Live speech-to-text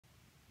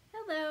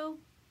Hello,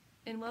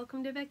 and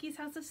welcome to Becky's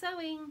House of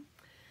Sewing.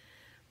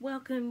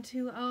 Welcome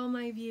to all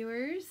my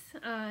viewers.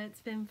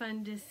 It's been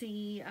fun to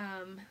see,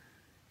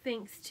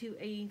 thanks to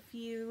a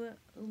few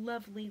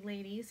lovely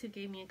ladies who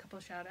gave me a couple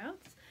shout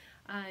outs.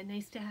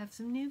 Nice to have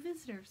some new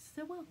visitors,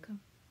 so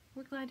welcome.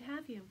 We're glad to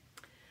have you.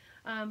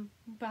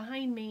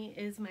 Behind me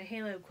is my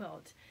halo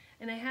quilt,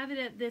 and I have it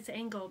at this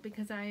angle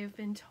because I have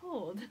been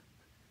told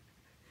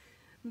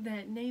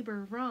that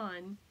neighbor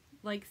Ron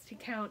likes to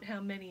count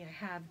how many I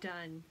have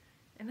done.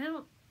 And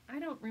I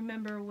don't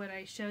remember what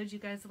I showed you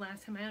guys the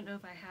last time. I don't know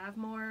if I have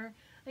more.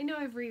 I know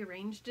I've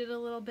rearranged it a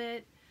little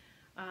bit.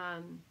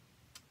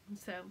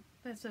 So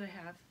that's what I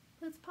have.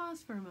 Let's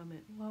pause for a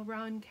moment while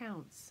Ron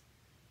counts.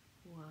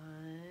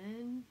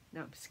 1.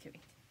 No, I'm just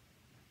kidding.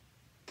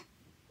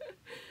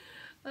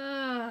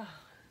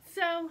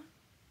 So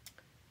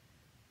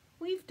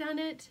we've done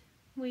it.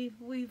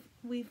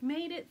 We've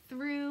made it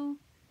through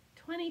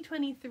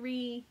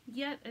 2023,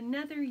 yet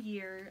another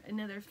year,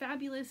 another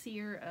fabulous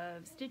year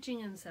of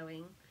stitching and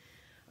sewing,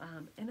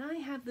 and I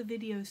have the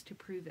videos to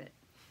prove it.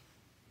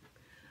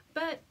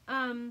 But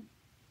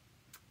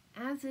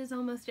as is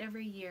almost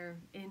every year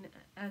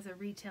as a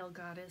retail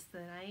goddess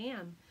that I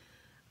am,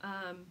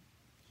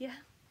 yeah,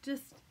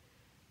 just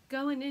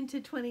going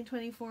into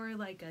 2024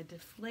 like a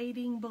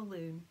deflating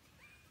balloon.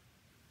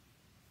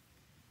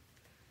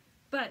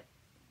 But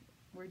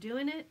we're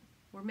doing it,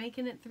 we're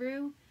making it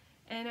through.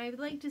 And I would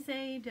like to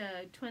say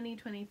to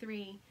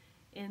 2023,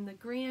 in the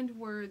grand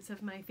words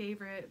of my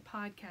favorite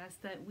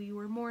podcast that we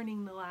were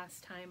mourning the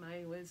last time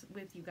I was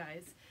with you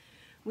guys,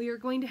 we are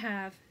going to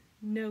have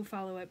no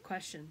follow-up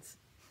questions.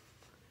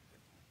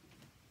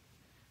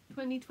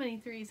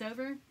 2023 is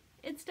over.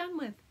 It's done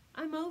with.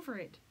 I'm over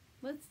it.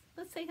 Let's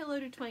say hello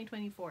to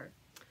 2024.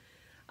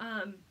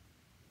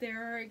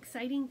 There are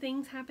exciting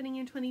things happening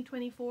in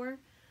 2024.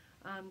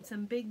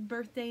 Some big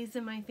birthdays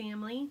in my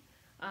family.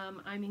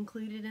 I'm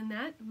included in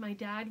that. My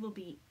dad will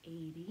be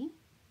 80,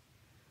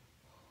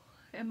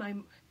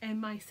 and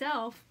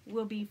myself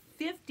will be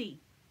 50.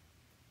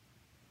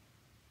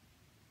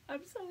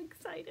 I'm so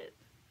excited.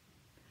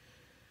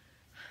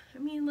 I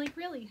mean, like,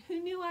 really,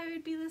 who knew I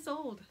would be this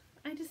old?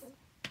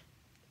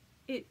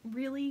 It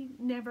really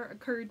never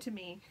occurred to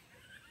me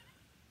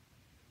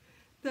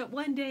that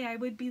one day I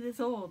would be this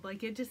old.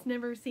 Like, it just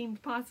never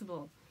seemed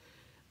possible.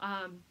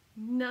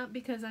 Not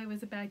because I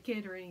was a bad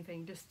kid or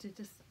anything,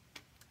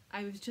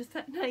 I was just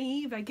that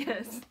naive, I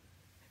guess.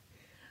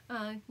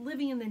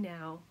 Living in the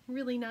now,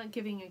 really not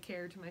giving a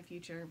care to my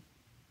future.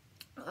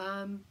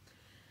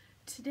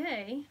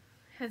 Today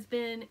has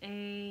been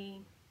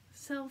a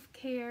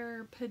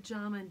self-care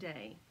pajama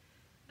day.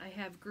 I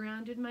have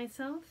grounded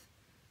myself.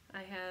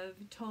 I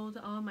have told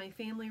all my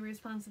family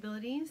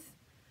responsibilities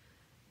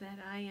that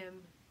I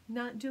am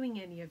not doing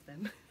any of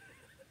them.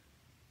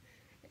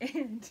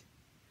 And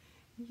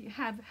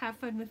have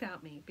fun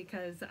without me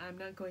because I'm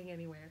not going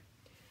anywhere.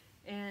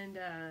 And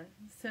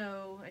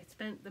so I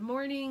spent the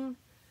morning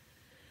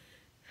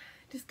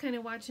just kind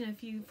of watching a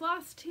few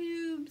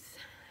Flosstubes,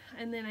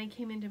 and then I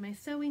came into my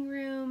sewing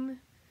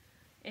room,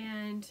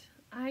 and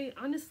I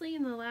honestly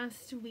in the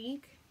last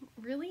week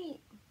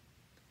really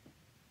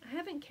I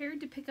haven't cared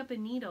to pick up a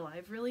needle.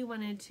 I've really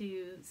wanted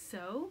to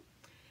sew,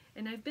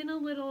 and I've been a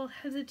little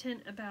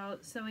hesitant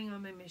about sewing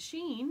on my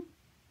machine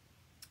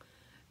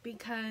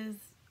because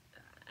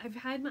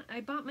I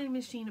bought my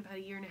machine about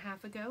 1.5 years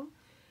ago,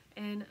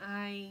 and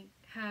I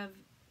have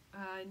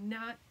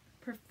not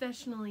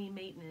professionally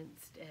maintained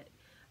it.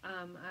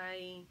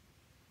 I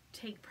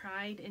take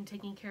pride in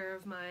taking care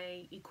of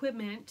my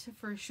equipment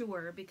for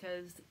sure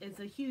because it's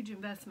a huge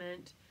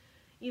investment.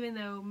 Even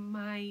though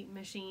my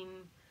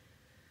machine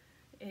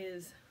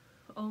is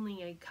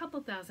only a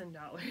couple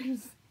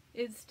 $1,000s,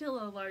 it's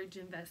still a large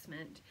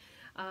investment,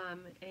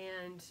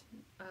 and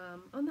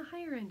on the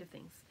higher end of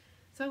things.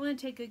 So I want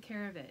to take good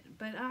care of it.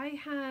 But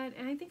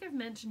and I think I've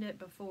mentioned it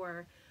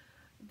before,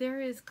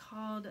 there is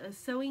called a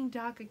Sewing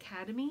Doc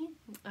Academy.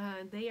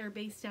 They are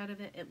based out of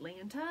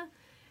Atlanta,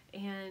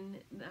 and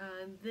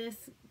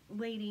this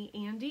lady,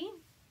 Andy,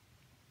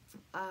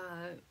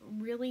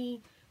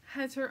 really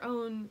has her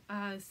own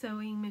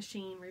sewing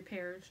machine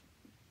repair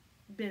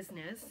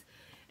business,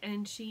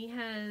 and she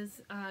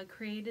has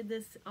created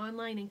this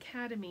online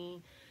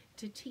academy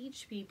to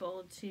teach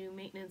people to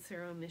maintenance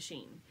their own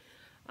machine.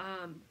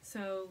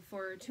 So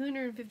for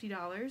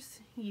 $250,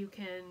 you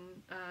can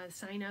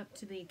sign up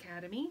to the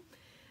academy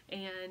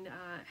and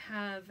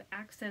have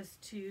access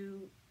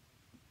to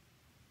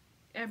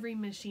every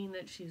machine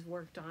that she's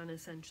worked on,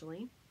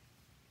 essentially.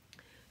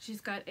 She's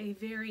got a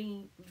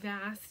very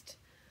vast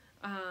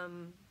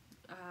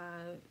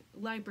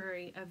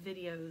library of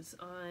videos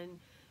on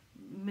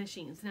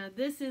machines. Now,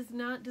 this is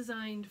not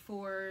designed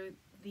for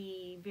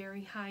the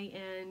very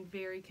high-end,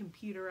 very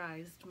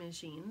computerized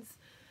machines,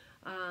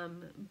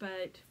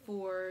 but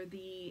for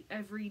the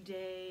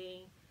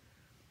everyday,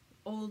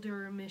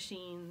 older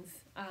machines.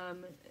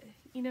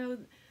 You know,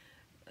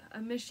 a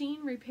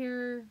machine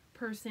repair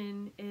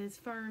person is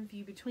far and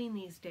few between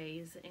these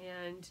days,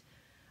 and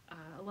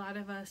A lot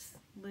of us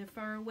live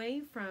far away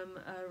from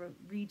a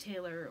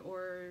retailer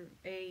or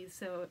a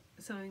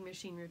sewing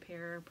machine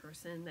repair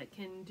person that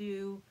can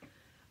do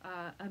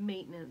a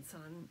maintenance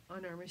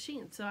on our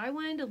machine. So I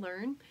wanted to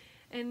learn,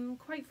 and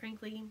quite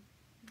frankly,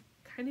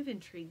 kind of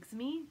intrigues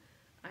me.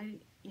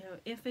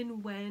 If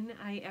and when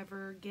I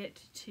ever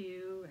get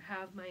to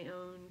have my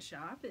own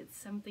shop, it's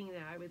something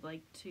that I would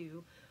like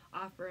to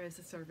offer as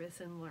a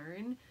service and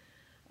learn.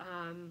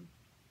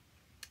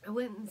 I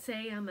wouldn't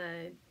say I'm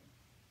a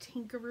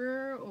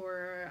tinkerer,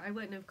 or I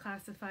wouldn't have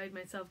classified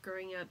myself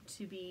growing up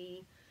to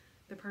be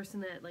the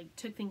person that like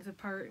took things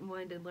apart and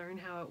wanted to learn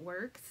how it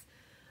works.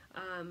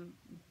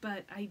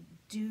 But I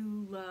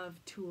do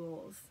love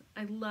tools.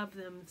 I love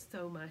them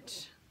so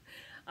much.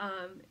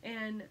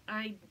 And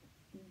I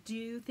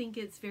do think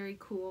it's very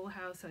cool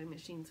how sewing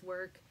machines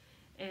work,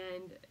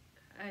 and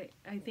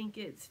I think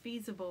it's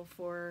feasible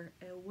for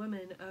a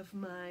woman of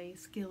my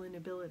skill and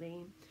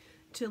ability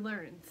to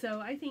learn. So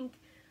I think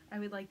I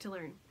would like to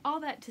learn. All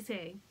that to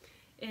say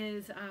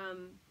is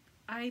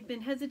I've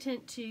been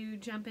hesitant to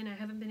jump in. I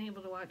haven't been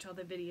able to watch all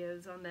the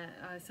videos on the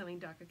Sewing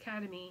Doc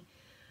Academy,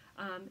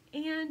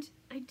 and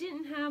I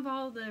didn't have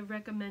all the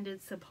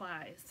recommended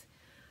supplies.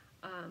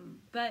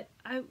 But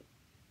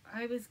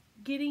I was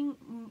getting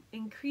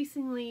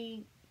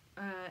increasingly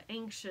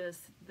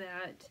anxious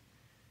that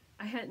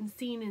I hadn't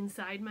seen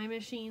inside my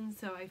machine,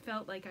 so I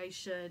felt like I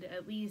should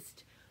at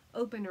least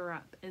open her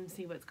up and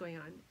see what's going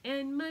on.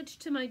 And much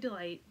to my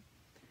delight,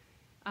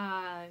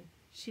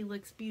 she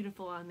looks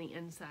beautiful on the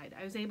inside.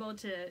 I was able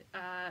to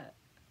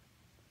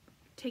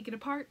take it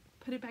apart,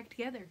 put it back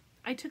together.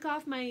 I took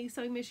off my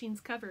sewing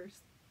machine's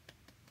covers.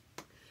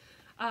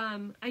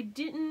 I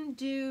didn't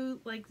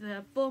do like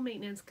the full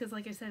maintenance because,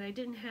 like I said, I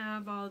didn't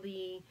have all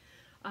the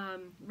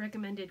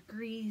recommended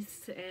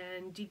grease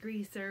and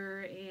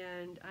degreaser,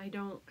 and I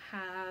don't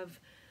have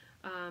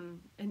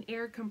an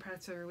air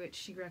compressor, which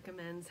she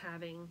recommends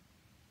having,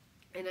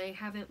 and I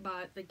haven't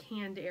bought the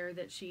canned air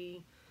that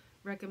she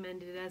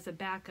recommended as a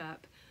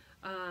backup.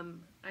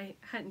 I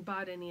hadn't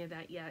bought any of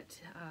that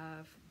yet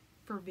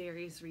for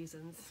various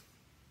reasons,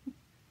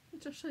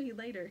 which I'll show you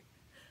later.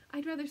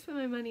 I'd rather spend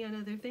my money on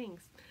other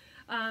things.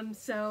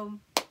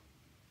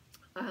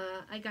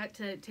 I got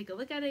to take a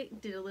look at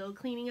it, did a little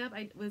cleaning up.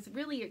 I was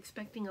really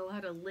expecting a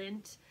lot of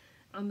lint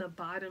on the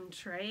bottom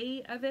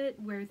tray of it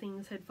where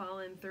things had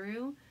fallen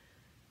through,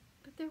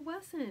 but there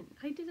wasn't.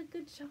 I did a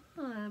good job.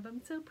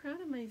 I'm so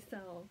proud of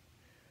myself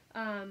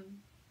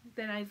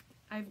that I've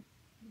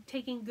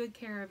taken good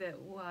care of it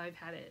while I've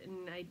had it,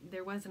 and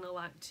there wasn't a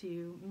lot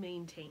to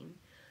maintain.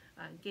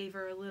 Gave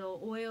her a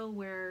little oil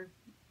where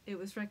it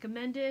was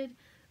recommended,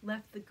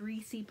 left the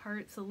greasy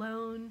parts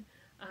alone,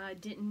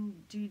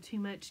 didn't do too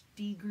much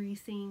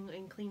degreasing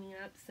and cleaning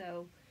up,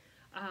 so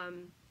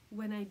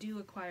when I do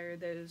acquire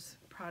those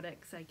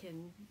products I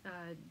can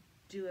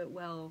do it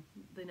well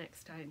the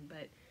next time.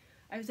 But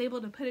I was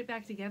able to put it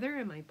back together,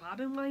 and my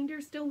bobbin winder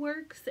still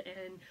works,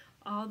 and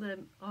all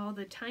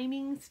the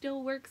timing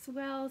still works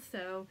well.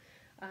 So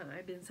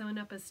I've been sewing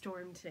up a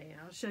storm today.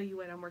 I'll show you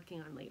what I'm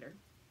working on later.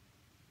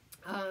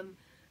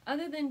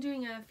 Other than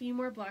doing a few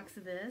more blocks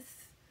of this,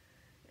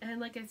 and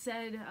like I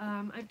said,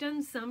 I've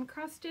done some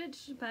cross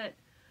stitch, but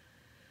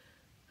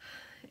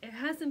it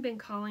hasn't been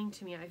calling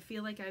to me. I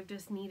feel like I've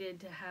just needed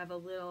to have a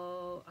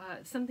little,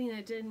 something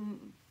that didn't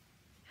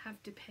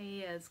have to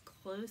pay as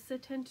close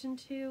attention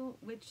to,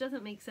 which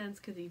doesn't make sense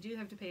because you do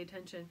have to pay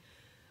attention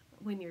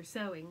when you're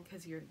sewing,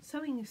 because you're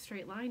sewing a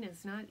straight line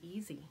is not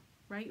easy.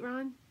 Right,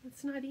 Ron?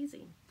 It's not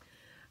easy.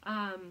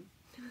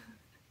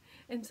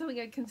 And sewing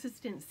a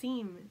consistent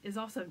seam is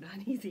also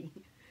not easy.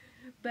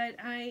 But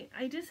I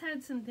just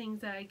had some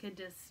things that I could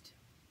just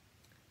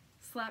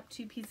slap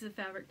two pieces of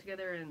fabric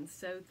together and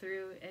sew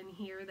through and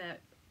hear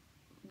that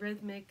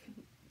rhythmic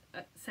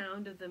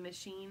sound of the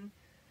machine.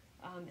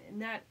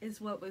 And that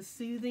is what was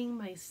soothing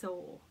my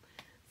soul.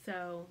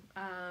 So,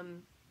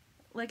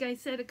 like I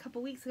said a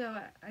couple weeks ago,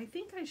 I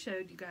think I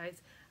showed you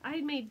guys, I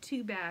had made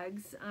two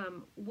bags.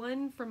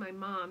 One for my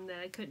mom that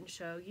I couldn't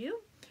show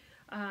you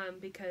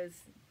because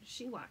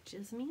she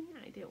watches me.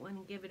 I didn't want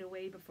to give it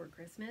away before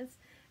Christmas.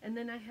 And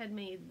then I had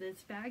made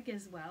this bag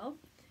as well.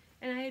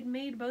 And I had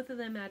made both of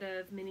them out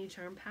of mini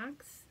charm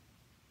packs.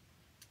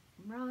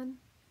 Ron,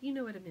 you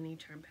know what a mini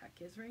charm pack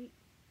is, right?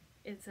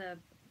 It's a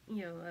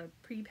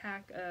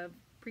pre-pack of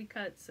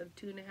pre-cuts of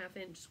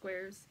 2.5-inch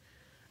squares.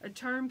 A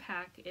charm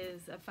pack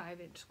is a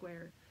 5-inch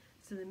square.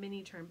 So the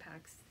mini charm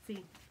packs,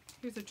 see,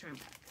 here's a charm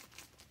pack.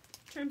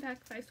 Charm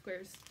pack, 5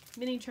 squares.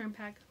 Mini charm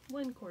pack,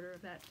 1/4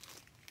 of that.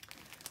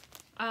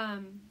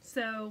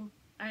 So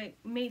I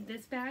made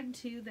this bag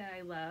too that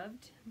I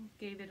loved,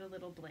 gave it a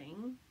little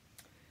bling.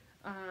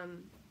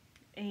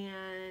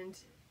 And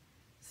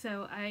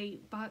so I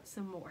bought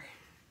some more.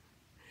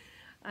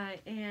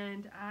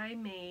 And I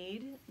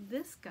made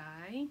this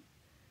guy,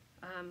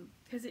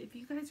 because if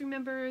you guys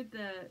remember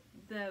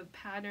the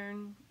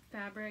pattern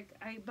fabric,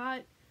 I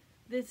bought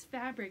this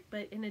fabric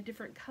but in a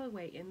different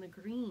colorway, in the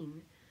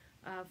green,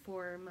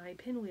 for my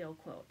pinwheel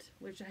quilt,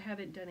 which I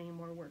haven't done any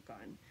more work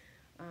on.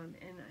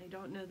 and I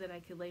don't know that I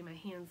could lay my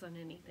hands on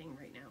anything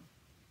right now.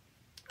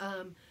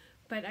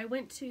 But I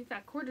went to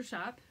Fat Quarter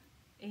Shop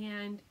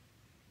and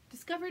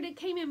discovered it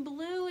came in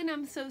blue, and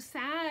I'm so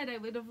sad. I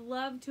would have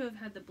loved to have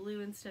had the blue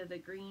instead of the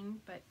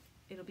green, but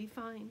it'll be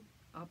fine.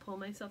 I'll pull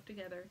myself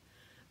together.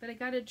 But I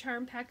got a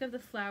charm pack of the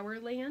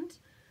Flowerland,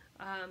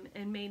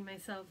 and made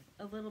myself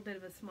a little bit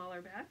of a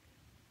smaller bag.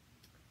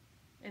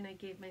 And I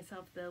gave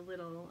myself the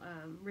little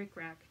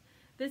rickrack.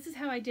 This is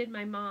how I did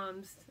my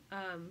mom's,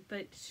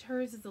 but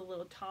hers is a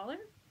little taller.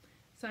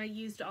 So I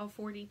used all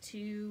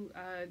 42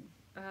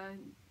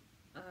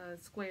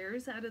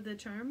 squares out of the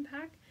charm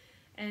pack.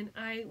 And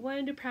I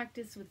wanted to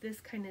practice with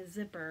this kind of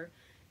zipper,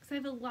 because I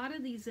have a lot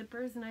of these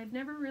zippers and I've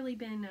never really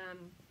been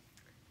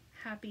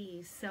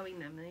happy sewing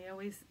them.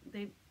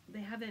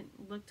 They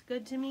haven't looked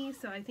good to me,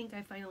 so I think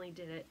I finally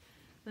did it.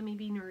 Let me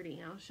be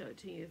nerdy. I'll show it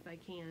to you if I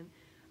can.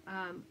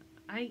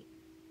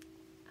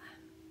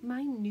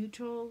 My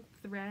neutral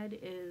thread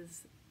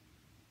is,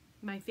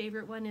 my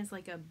favorite one is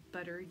like a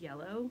butter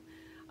yellow.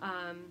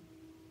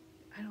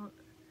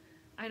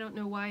 I don't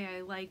know why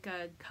I like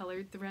a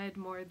colored thread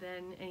more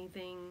than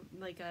anything.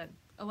 Like a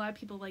lot of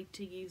people like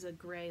to use a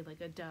gray,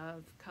 like a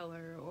dove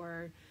color,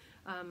 or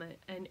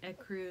an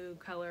ecru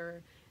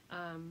color,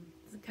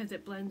 because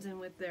it blends in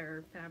with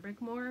their fabric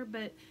more.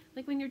 But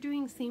like when you're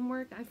doing seam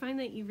work, I find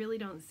that you really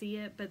don't see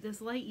it, but this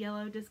light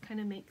yellow just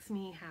kind of makes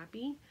me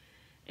happy.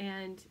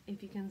 And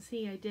if you can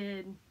see, I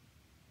did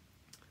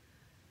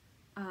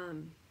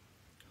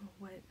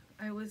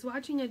I was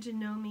watching a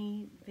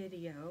Janome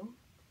video.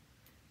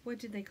 What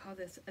did they call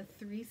this? A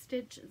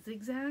 3-stitch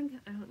zigzag?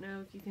 I don't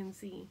know if you can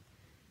see,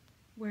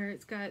 where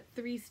it's got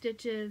 3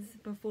 stitches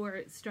before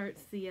it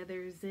starts the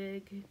other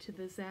zig to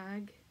the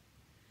zag.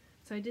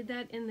 So I did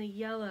that in the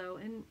yellow,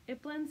 and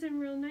it blends in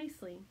real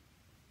nicely.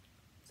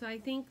 So I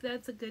think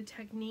that's a good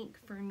technique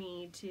for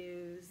me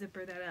to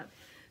zipper that up.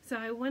 So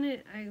I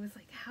was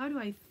like, how do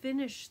I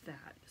finish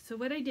that? So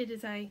what I did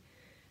is I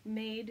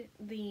made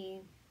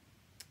the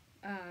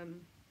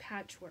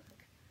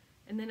patchwork.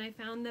 And then I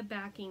found the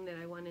backing that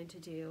I wanted to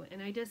do,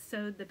 and I just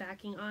sewed the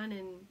backing on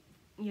and,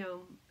 you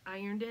know,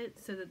 ironed it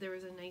so that there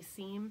was a nice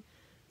seam.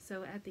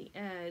 So at the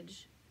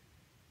edge,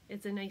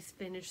 it's a nice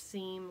finished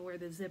seam where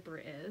the zipper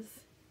is,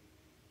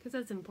 because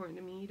that's important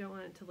to me. You don't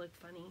want it to look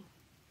funny.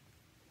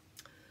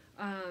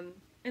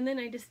 And then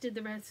I just did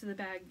the rest of the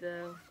bag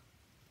the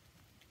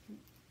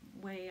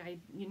way I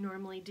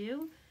normally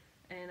do,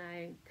 and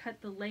I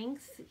cut the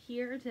lengths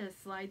here to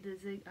slide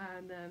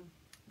the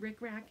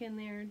rickrack in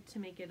there to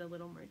make it a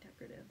little more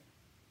decorative.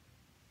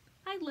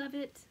 I love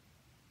it.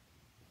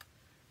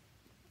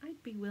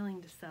 I'd be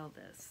willing to sell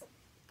this.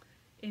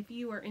 If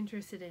you are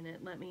interested in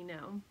it, let me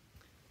know,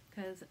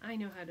 because I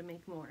know how to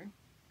make more,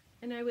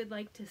 and I would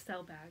like to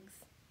sell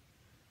bags.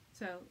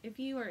 So if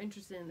you are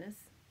interested in this,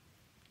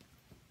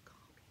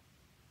 call me,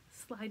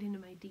 slide into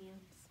my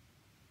DMs,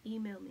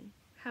 email me,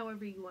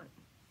 however you want.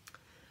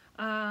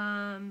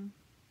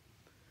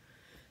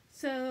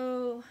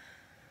 So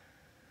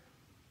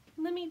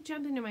let me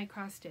jump into my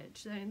cross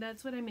stitch.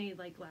 That's what I made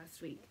like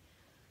last week.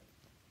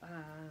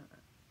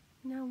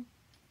 No,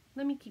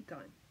 let me keep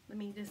going. Let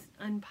me just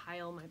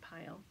unpile my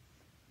pile.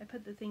 I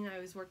put the thing I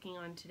was working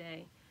on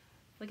today.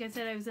 Like I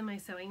said, I was in my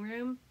sewing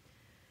room,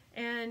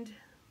 and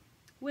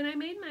when I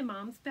made my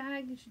mom's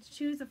bag,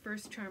 she was the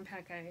first charm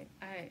pack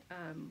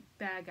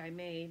bag I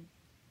made,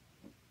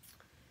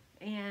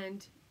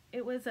 and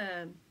it was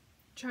a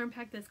charm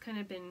pack that's kind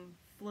of been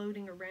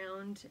floating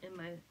around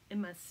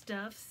in my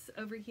stuffs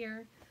over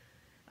here.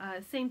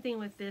 Same thing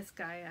with this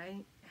guy.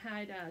 I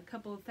had a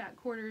couple of fat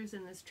quarters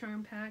in this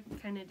charm pack,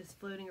 kind of just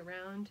floating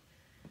around.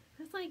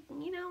 I was like,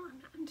 you know,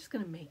 I'm just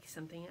gonna make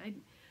something. I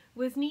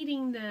was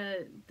needing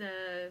the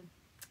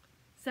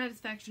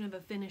satisfaction of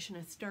a finish and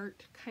a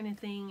start kind of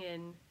thing,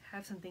 and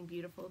have something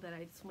beautiful that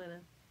I just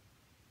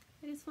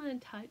wanna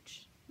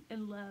touch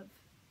and love.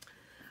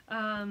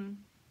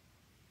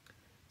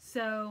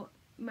 So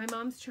my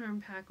mom's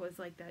charm pack was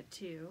like that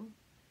too,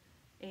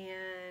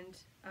 and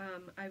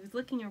I was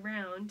looking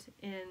around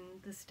in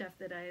the stuff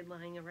that I had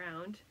lying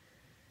around,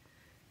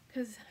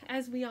 because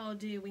as we all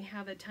do, we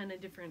have a ton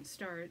of different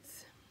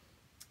starts.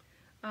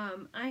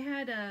 I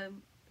had a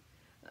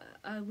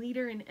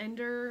leader and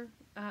ender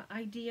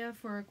idea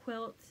for a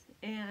quilt,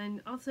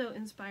 and also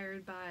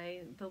inspired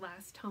by the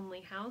last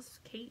Homely House,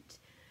 Kate.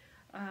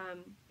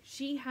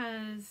 She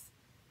has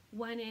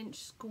 1-inch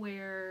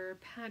square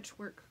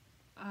patchwork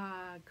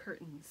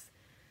curtains,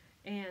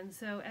 and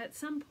so at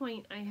some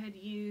point I had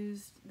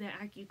used the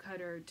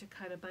AccuCutter to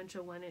cut a bunch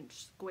of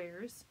 1-inch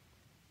squares,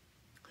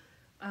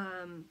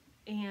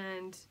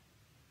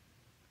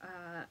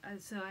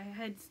 so I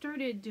had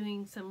started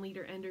doing some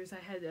leader enders. I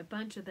had a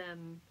bunch of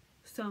them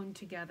sewn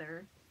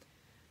together.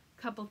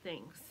 Couple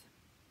things,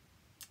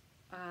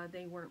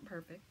 they weren't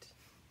perfect.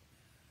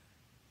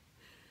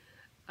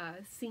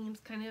 Seams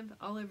kind of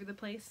all over the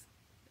place.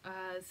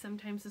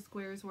 Sometimes the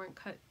squares weren't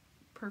cut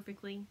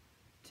perfectly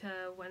to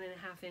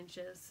 1.5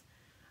 inches.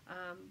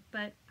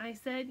 But I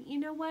said, you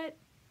know what?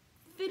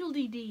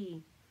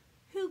 Fiddle-dee-dee.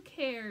 Who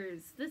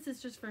cares? This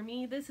is just for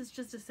me. This is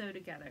just to sew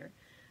together.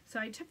 So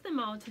I took them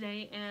all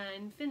today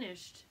and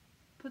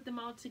put them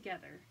all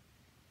together.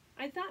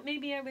 I thought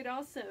maybe I would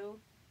also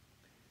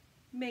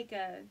make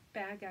a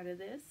bag out of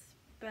this,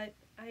 but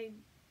I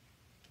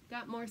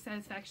got more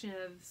satisfaction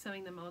of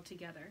sewing them all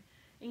together.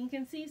 And you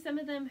can see some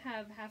of them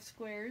have half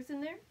squares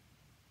in there.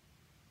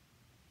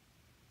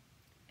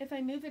 If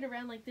I move it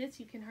around like this,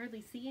 you can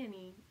hardly see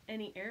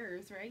any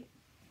errors, right?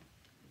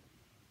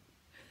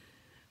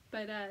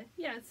 But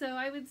yeah, so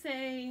I would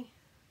say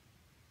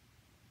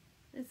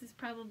this is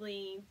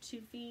probably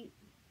 2 feet.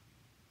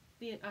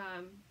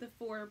 The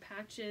 4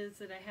 patches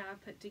that I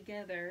have put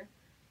together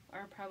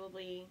are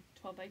probably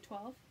 12 by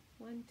 12.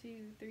 1,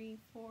 2, 3,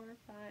 4,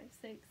 5,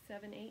 6,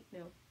 7, 8.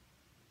 No.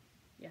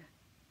 Yeah.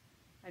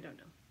 I don't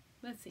know.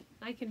 Let's see.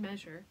 I can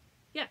measure.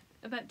 Yeah,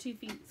 about 2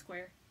 feet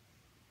square.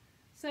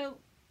 So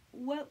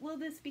what will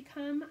this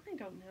become? I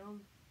don't know.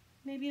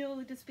 Maybe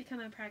it'll just become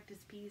a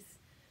practice piece.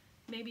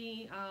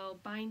 Maybe I'll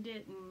bind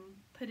it and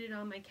put it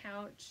on my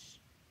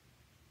couch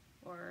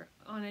or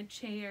on a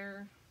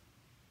chair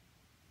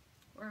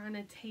or on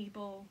a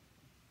table,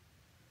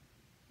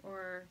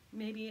 or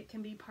maybe it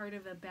can be part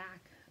of a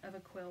back of a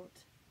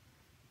quilt.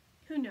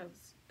 Who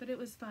knows? But it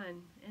was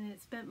fun, and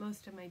it spent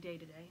most of my day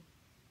today.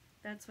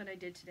 That's what I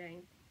did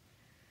today.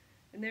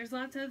 And there's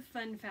lots of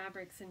fun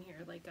fabrics in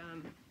here, like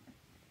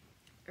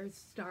there's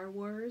Star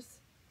Wars.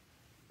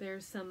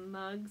 There's some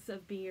mugs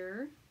of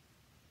beer.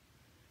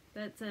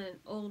 That's an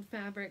old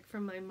fabric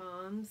from my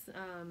mom's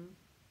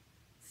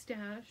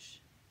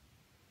stash.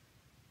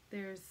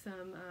 There's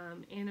some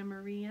Anna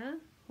Maria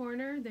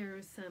Horner.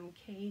 There's some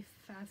Kay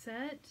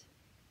Facet.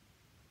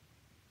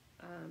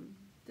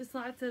 Just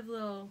lots of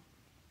little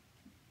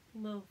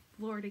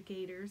Florida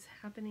gators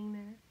happening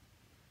there.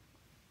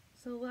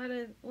 So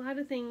a lot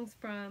of things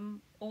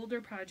from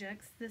older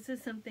projects. This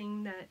is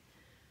something that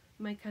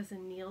my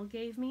cousin Neil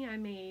gave me. I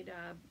made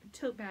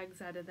tote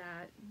bags out of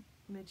that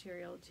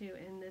material too,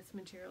 and this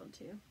material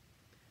too.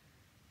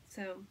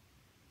 So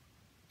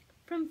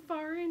from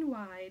far and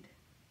wide,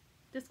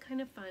 just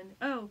kind of fun.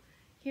 Oh,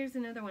 here's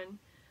another one.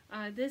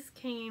 This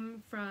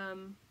came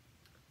from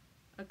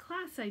a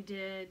class I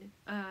did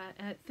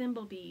at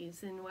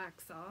Thimblebees in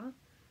Waxhaw.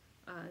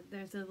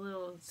 There's a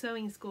little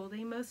sewing school.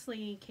 They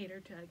mostly cater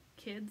to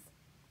kids,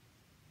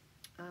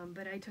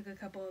 but I took a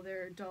couple of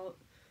their adult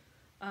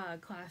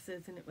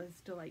classes, and it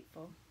was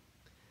delightful.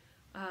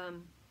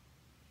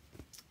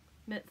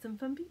 Met some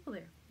fun people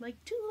there, like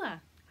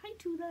Tula. Hi,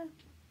 Tula.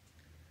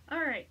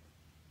 Alright,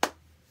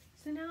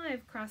 so now I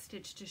have cross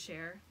stitch to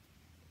share.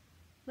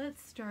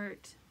 Let's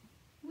start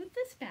with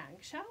this bag,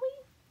 shall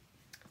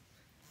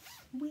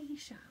we? We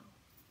shall.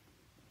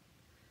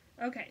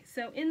 Okay,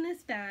 so in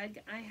this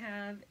bag I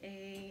have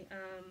a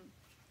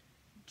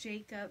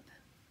Jacob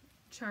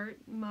chart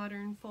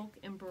modern folk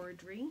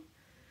embroidery.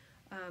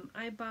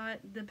 I bought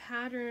the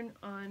pattern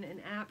on an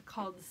app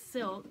called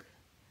Silk,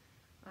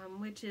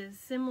 which is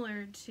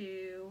similar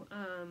to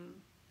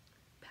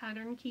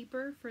Pattern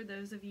Keeper for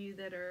those of you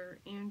that are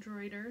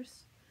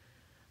Androiders.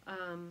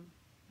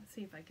 Let's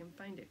see if I can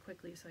find it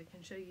quickly so I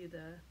can show you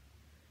the...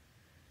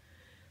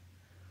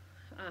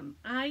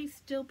 I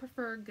still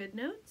prefer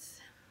GoodNotes.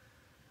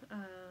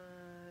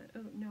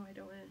 Oh no, I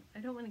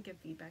don't want to give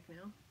feedback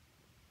now.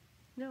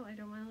 No, I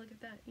don't want to look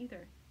at that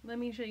either. Let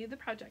me show you the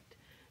project.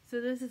 So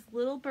this is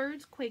Little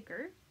Bird's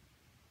Quaker.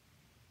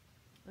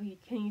 Oh,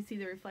 can you see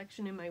the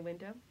reflection in my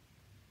window?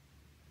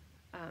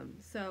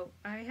 So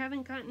I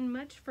haven't gotten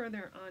much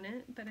further on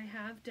it, but I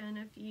have done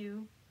a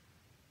few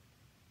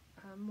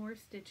more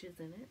stitches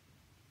in it.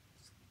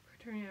 It's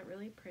turning out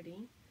really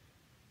pretty.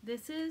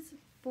 This is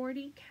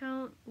 40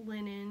 count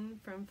linen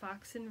from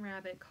Fox and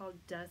Rabbit called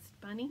Dust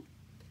Bunny.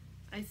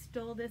 I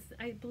stole this,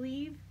 I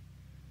believe,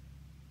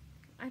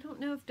 I don't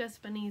know if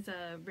Dust Bunny's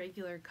a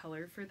regular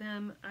color for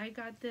them. I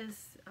got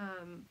this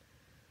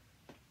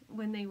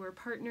when they were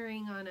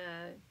partnering on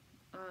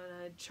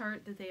a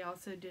chart that they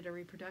also did a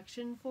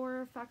reproduction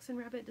for, Fox and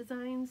Rabbit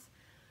Designs.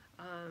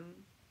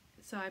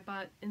 So I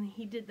bought, and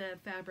he did the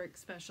fabric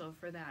special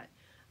for that.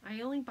 I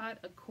only bought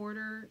a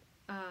quarter,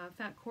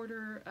 fat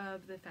quarter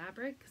of the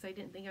fabric because I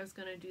didn't think I was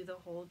going to do the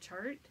whole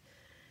chart.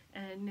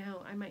 And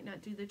now I might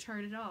not do the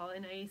chart at all.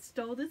 And I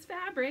stole this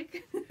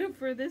fabric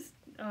for this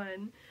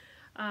one.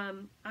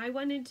 I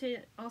wanted to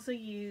also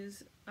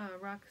use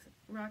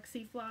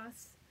Roxy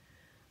Floss,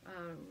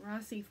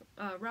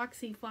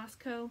 Roxy Floss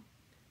Co.,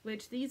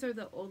 which these are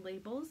the old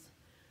labels.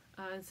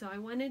 So I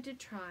wanted to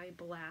try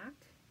black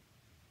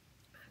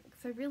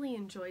because I really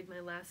enjoyed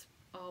my last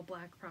all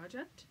black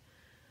project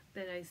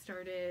that I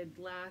started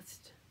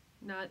last,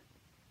 not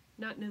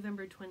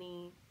November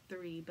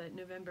 23, but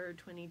November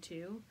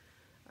 22.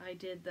 I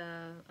did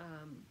the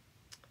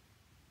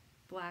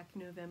black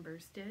November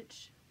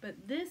stitch, but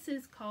this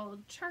is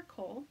called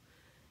Charcoal,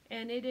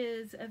 and it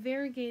is a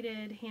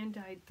variegated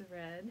hand-dyed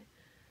thread,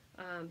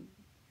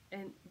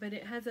 but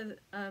it has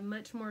a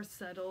much more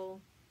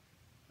subtle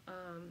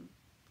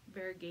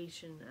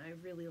variegation. I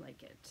really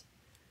like it.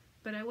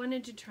 But I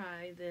wanted to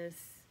try this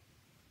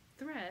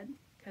thread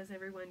because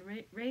everyone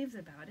raves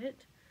about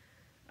it.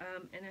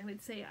 And I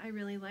would say I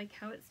really like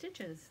how it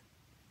stitches.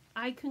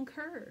 I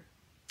concur.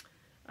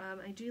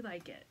 I do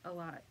like it a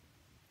lot.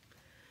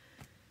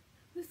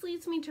 This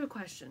leads me to a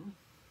question.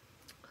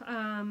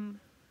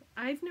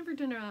 I've never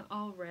done an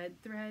all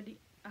red thread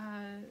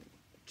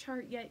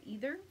chart yet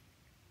either.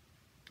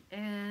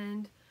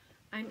 And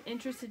I'm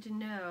interested to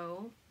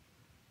know,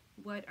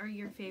 what are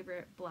your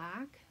favorite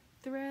black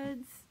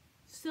threads,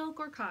 silk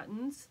or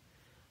cottons?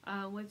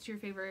 What's your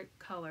favorite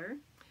color?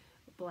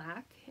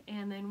 Black.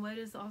 And then what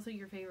is also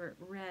your favorite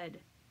red?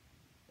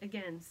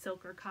 Again,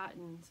 silk or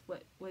cottons.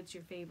 What's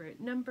your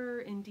favorite number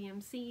in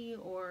DMC,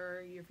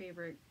 or your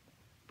favorite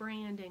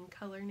brand and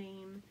color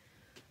name?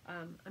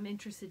 I'm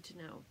interested to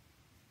know.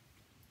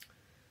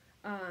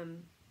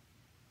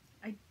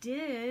 I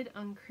did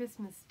on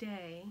Christmas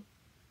Day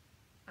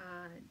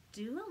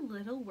do a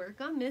little work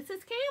on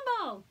Mrs.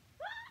 Campbell.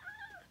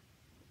 Ah!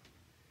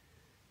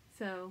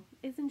 So,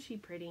 isn't she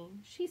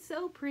pretty? She's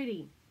so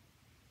pretty.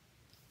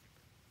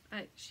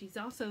 She's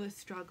also a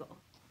struggle.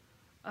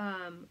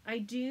 I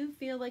do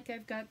feel like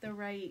I've got the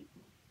right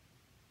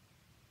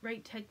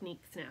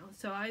techniques now.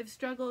 So I've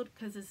struggled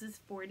because this is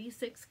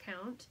 46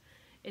 count.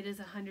 It is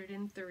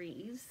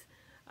 103s.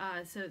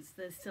 So it's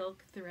the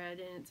silk thread,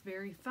 and it's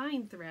very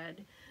fine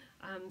thread.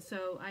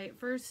 So I at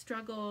first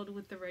struggled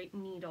with the right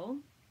needle.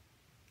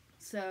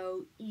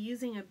 So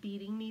using a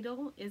beading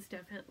needle is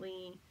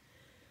definitely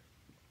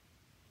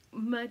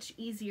much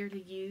easier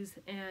to use,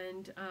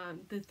 and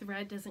the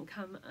thread doesn't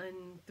come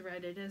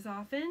unthreaded as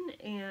often,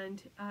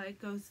 and it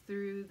goes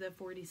through the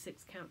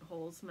 46 count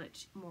holes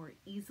much more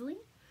easily.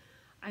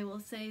 I will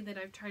say that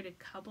I've tried a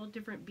couple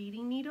different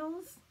beading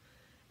needles,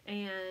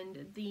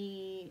 and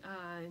the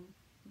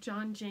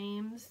John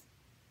James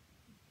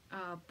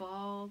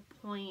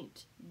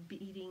ballpoint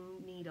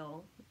beading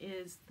needle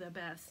is the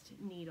best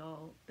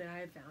needle that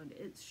I've found.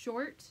 It's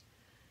short,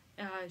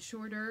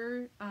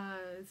 shorter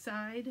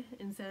side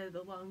instead of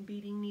the long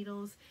beading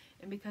needles,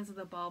 and because of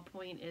the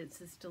ballpoint, it's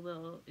just a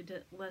little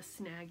less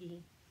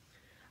snaggy.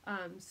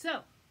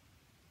 So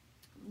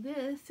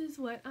this is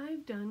what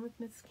I've done with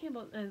Mrs.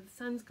 Campbell. The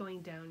sun's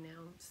going down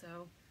now,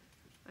 so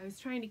I was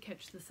trying to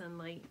catch the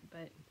sunlight,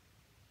 but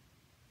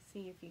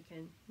see if you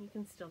can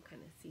still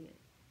kind of see it.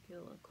 Get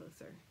a little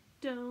closer.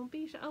 Don't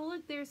be shy. Oh,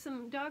 look, there's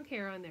some dog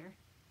hair on there.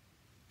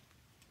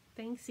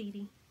 Thanks,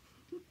 Edie.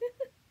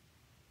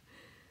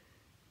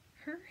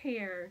 Her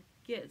hair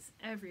gets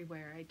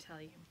everywhere, I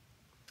tell you.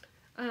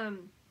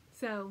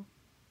 So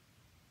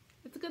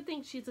it's a good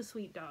thing she's a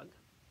sweet dog.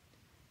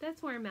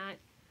 That's where I'm at.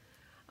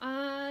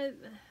 I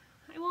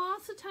will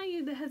also tell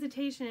you the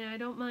hesitation, and I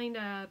don't mind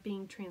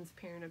being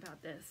transparent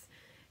about this,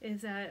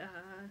 is that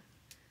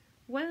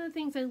one of the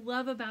things I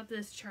love about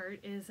this chart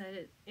is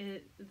that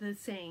the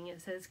saying,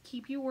 it says,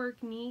 keep your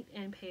work neat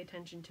and pay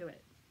attention to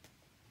it.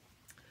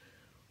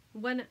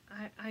 When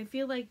I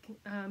feel like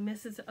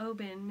Mrs.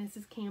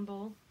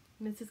 Campbell,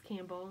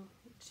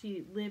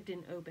 she lived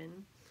in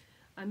Oban.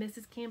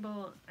 Mrs.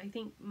 Campbell, I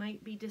think,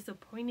 might be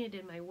disappointed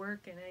in my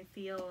work, and I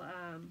feel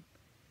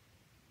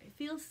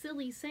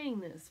silly saying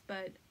this,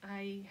 but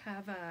I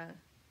have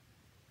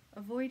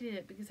avoided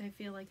it because I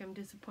feel like I'm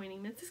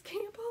disappointing Mrs.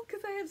 Campbell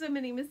because I have so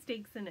many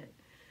mistakes in it.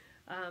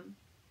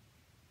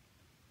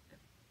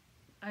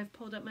 I've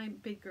pulled up my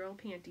big girl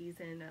panties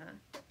and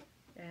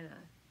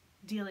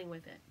dealing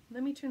with it.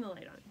 Let me turn the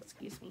light on,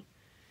 excuse me.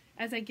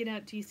 As I get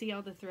out, do you see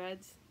all the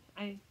threads?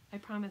 I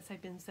promise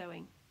I've been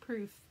sewing.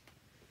 Proof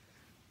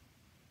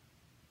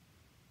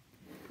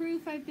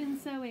I've been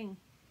sewing.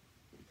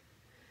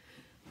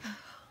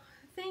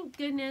 Thank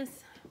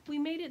goodness we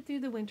made it through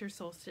the winter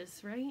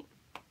solstice, right?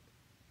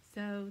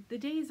 So the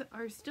days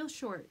are still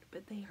short,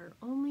 but they are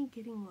only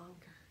getting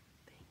longer.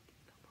 Thank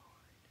the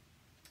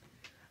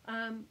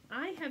Lord.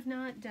 I have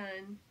not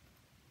done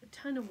a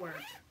ton of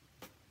work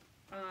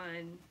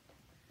on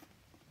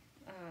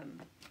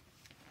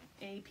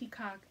a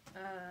peacock,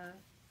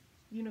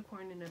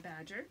 unicorn, and a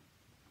badger.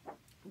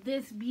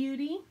 This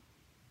beauty,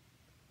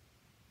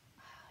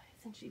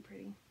 isn't she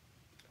pretty?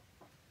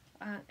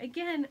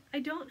 Again, I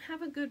don't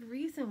have a good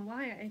reason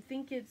why. I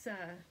think it's,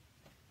 I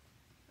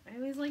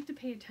always like to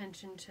pay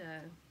attention to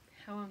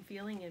how I'm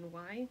feeling and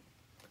why.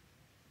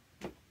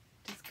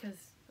 Just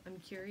because I'm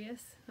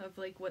curious of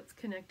like what's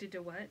connected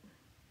to what.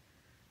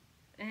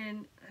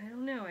 And I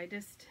don't know, I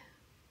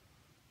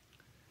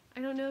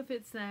don't know if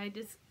it's that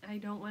I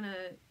don't want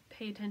to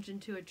pay attention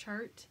to a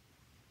chart.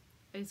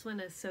 I just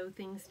want to sew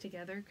things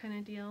together kind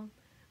of deal.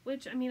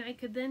 Which, I mean, I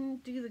could then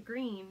do the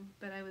green,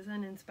 but I was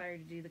uninspired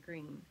to do the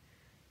green.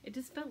 It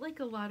just felt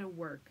like a lot of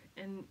work,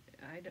 and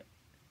I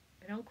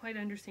don't quite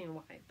understand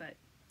why, but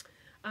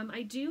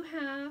I do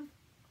have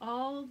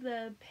all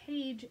the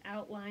page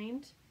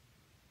outlined,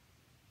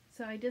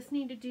 so I just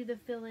need to do the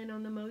fill-in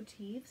on the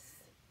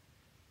motifs,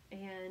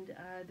 and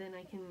then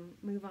I can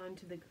move on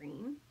to the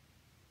green,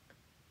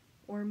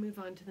 or move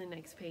on to the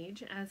next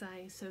page as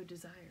I so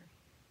desire.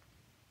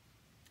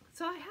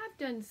 So I have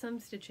done some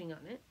stitching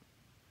on it,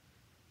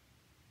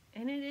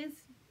 and it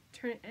is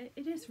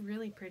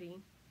really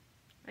pretty.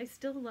 I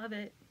still love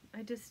it.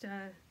 I just,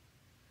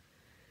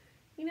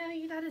 you know,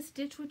 you gotta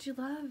stitch what you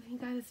love. You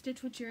gotta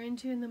stitch what you're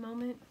into in the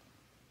moment.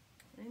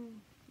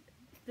 And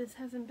this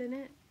hasn't been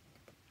it.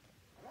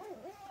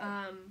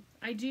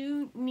 I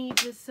do need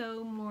to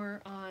sew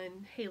more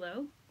on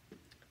Halo,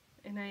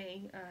 and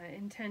I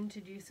intend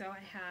to do so.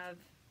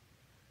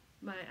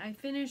 I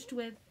finished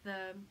with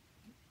the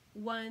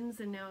ones,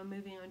 and now I'm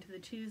moving on to the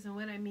twos. And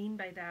what I mean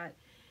by that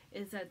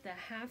is that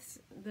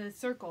the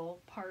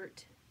circle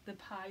part, the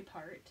pie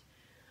part,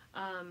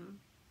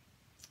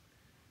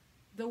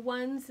 the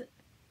ones,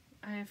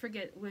 I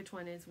forget which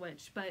one is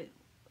which, but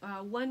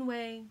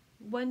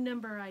one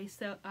number I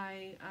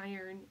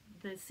iron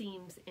the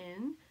seams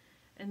in,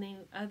 and the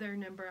other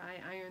number I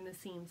iron the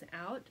seams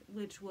out,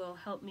 which will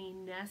help me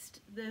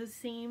nest those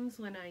seams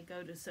when I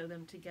go to sew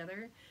them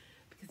together,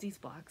 because these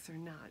blocks are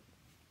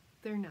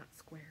they're not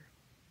square.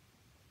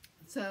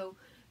 So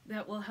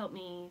that will help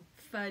me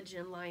fudge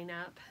and line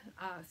up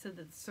so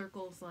that the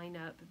circles line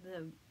up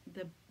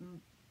the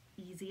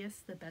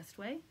easiest, the best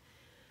way.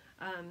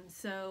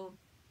 So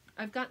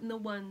I've gotten the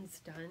ones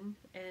done,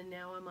 and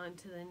now I'm on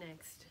to the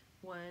next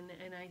one,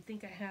 and I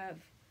think I have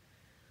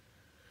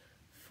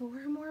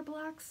 4 more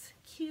blocks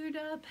queued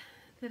up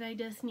that I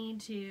just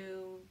need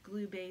to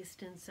glue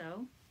baste and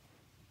sew.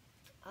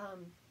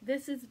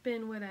 This has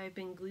been what I've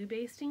been glue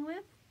basting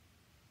with,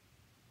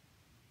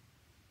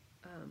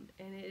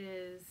 and it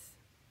is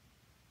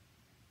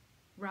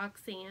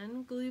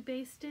Roxanne glue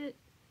basted,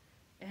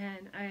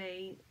 and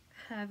I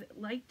have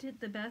liked it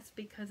the best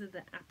because of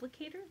the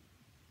applicator.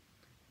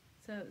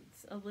 So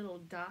it's a little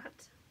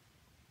dot,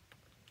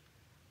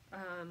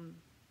 and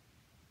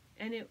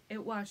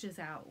it washes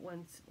out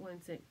once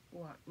I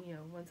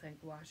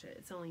wash it.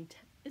 It's only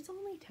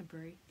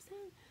temporary. So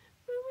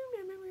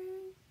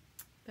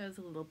that was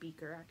a little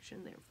beaker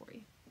action there for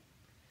you.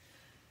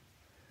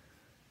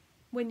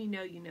 When you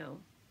know, you know.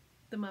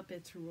 The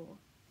Muppets rule.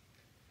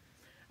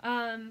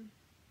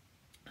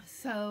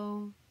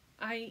 So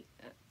I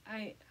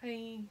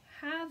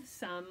have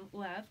some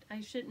left.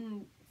 I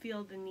shouldn't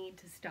feel the need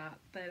to stop,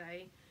 but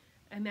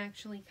I'm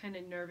actually kind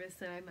of nervous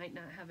that I might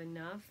not have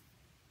enough,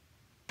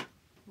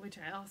 which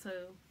I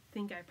also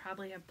think I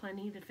probably have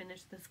plenty to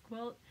finish this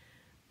quilt,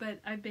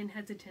 but I've been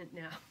hesitant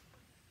now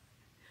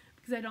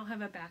because I don't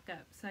have a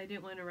backup, so I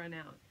didn't want to run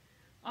out.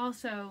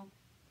 Also,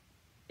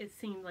 it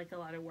seemed like a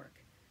lot of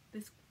work.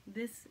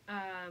 This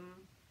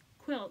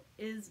quilt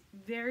is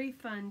very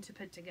fun to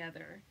put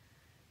together,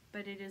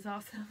 but it is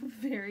also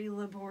very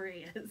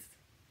laborious.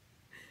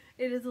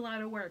 It is a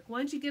lot of work.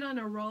 Once you get on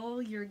a roll,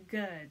 you're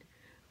good.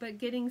 But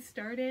getting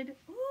started,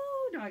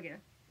 ooh, doggy.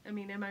 I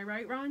mean, am I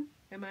right, Ron?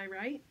 Am I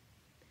right?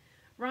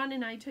 Ron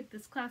and I took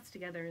this class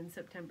together in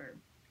September.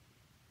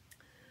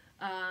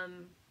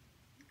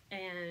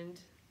 And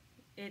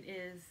it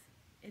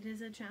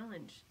is a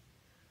challenge,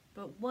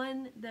 but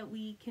one that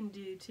we can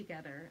do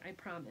together, I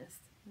promise.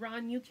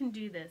 Ron, you can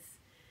do this.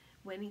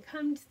 When it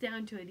comes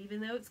down to it,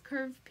 even though it's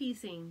curved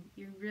piecing,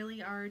 you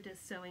really are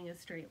just sewing a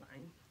straight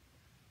line.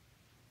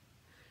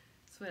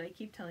 That's what I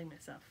keep telling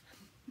myself.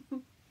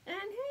 And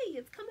hey,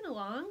 it's coming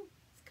along.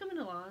 It's coming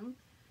along.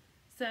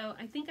 So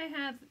I think I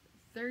have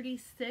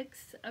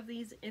 36 of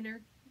these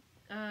inner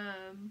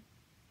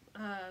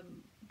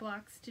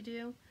blocks to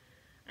do.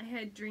 I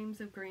had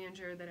dreams of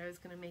grandeur that I was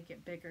going to make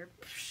it bigger.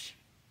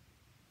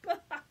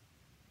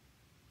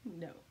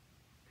 No.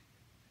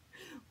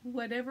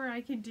 Whatever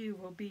I can do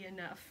will be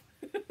enough.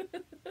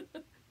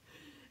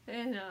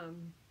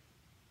 And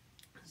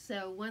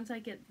so once I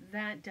get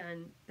that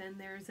done, then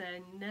there's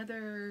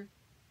another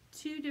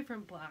 2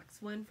 different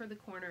blocks, one for the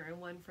corner and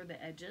one for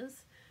the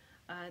edges,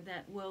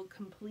 that will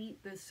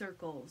complete the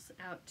circles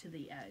out to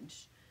the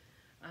edge.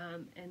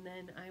 And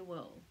then I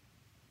will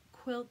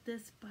quilt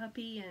this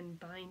puppy and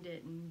bind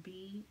it and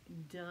be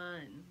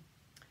done.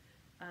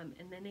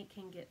 And then it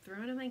can get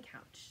thrown on my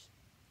couch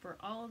for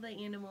all the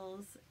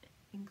animals,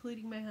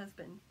 including my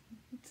husband,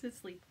 to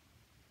sleep.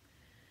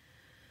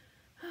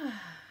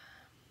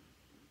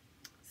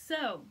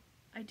 So,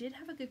 I did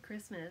have a good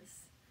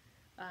Christmas.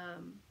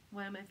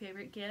 One of my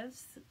favorite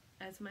gifts,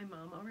 as my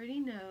mom already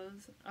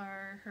knows,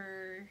 are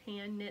her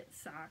hand knit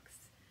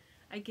socks.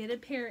 I get a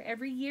pair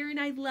every year and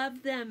I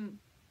love them.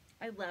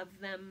 I love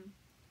them.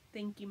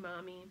 Thank you,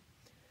 Mommy.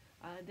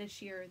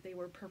 This year they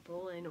were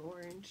purple and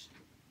orange.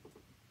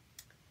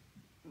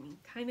 I mean,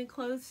 kind of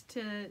close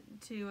to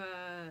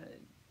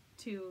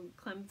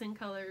Clemson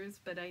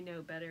colors, but I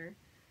know better.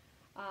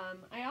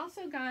 I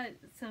also got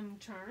some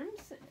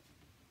charms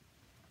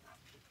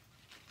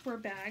for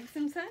bags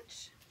and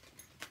such.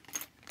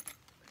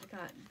 I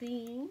got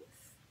these.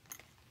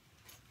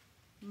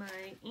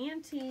 My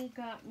auntie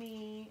got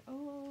me,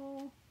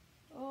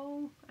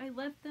 I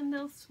left them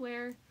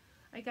elsewhere.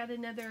 I got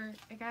another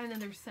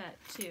set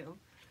too.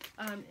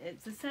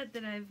 It's a set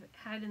that I've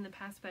had in the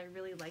past, but I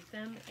really like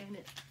them, and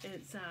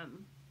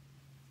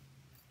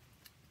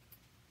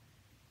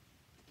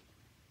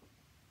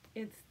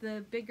it's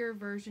the bigger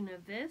version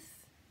of this,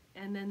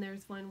 and then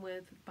there's one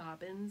with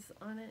bobbins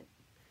on it.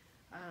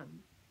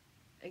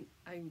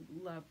 I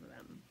love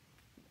them.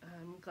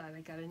 I'm glad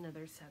I got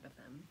another set of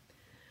them.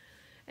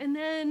 And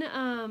then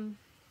I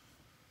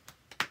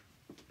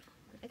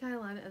got a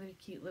lot of other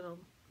cute little,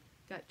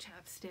 got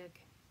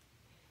chapstick.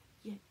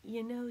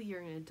 You know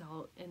you're an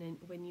adult and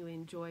when you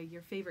enjoy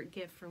your favorite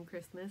gift from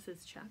Christmas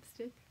is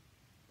chapstick.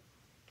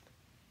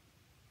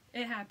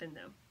 It happened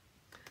though.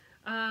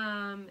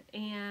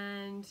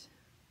 And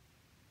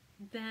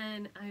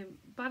then I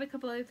bought a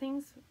couple other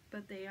things,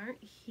 but they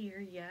aren't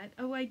here yet.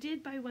 Oh, I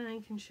did buy one I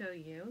can show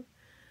you.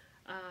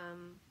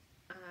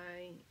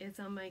 It's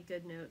on my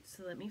good notes,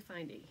 so let me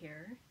find it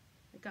here.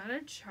 I got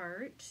a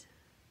chart.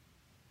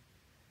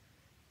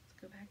 Let's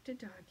go back to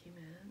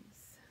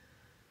documents.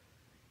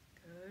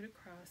 Go to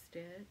cross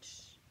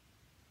stitch.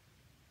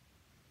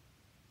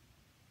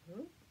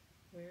 Oh,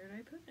 where did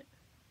I put it?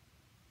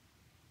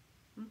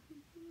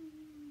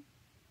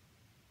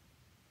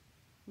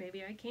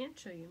 Maybe I can't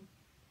show you.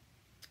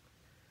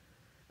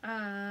 Is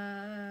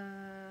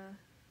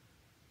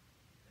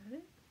that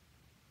it?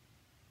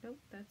 Nope,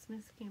 that's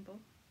Miss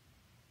Campbell.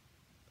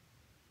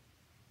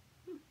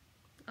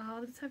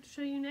 I'll just have to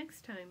show you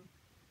next time.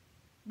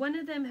 One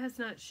of them has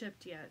not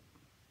shipped yet.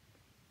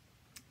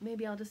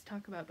 Maybe I'll just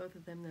talk about both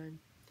of them then.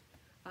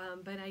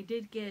 But I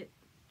did get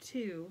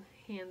 2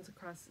 Hands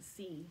Across the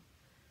Sea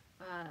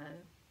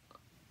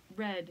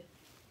red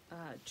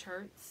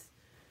charts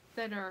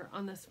that are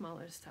on the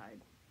smaller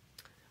side.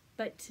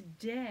 But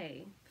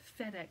today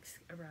FedEx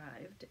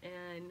arrived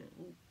and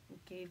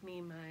gave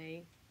me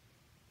my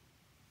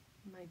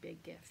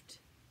big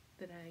gift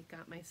that I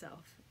got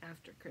myself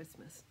after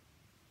Christmas.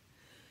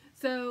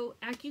 So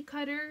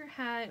AccuCutter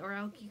or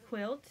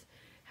AccuQuilt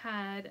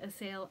had a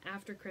sale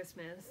after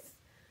Christmas.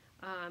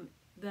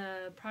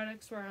 The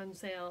products were on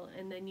sale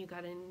and then you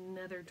got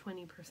another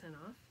 20%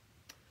 off.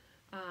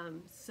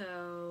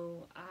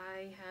 So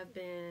I have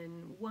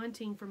been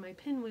wanting for my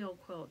pinwheel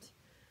quilt.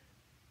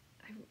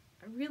 I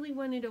really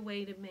wanted a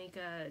way to make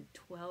a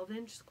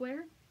 12-inch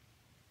square.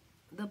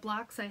 The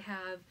blocks I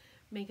have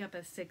make up a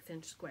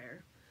 6-inch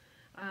square.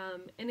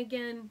 And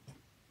again,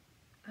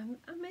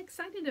 I'm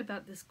excited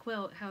about this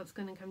quilt, how it's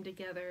going to come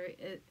together.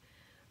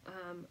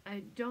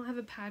 I don't have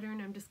a pattern,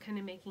 I'm just kind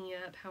of making it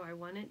up how I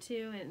want it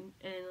to and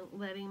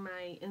letting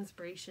my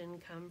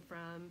inspiration come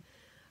from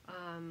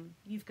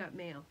You've Got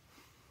Mail,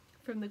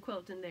 from the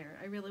quilt in there.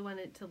 I really want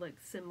it to look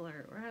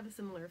similar or have a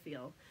similar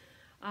feel.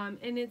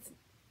 And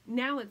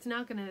now it's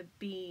not going to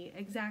be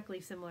exactly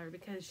similar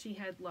because she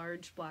had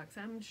large blocks.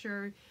 I'm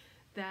sure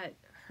that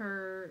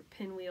her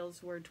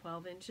pinwheels were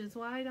 12 inches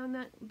wide on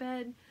that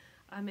bed.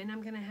 And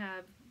I'm going to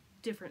have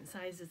different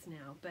sizes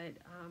now. But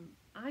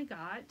I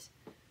got,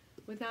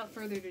 without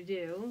further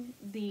ado,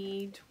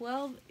 the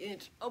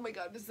 12-inch, oh my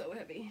god, it's so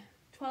heavy,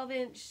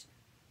 12-inch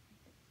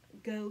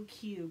Go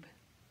Cube.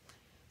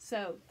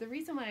 So the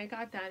reason why I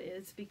got that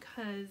is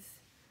because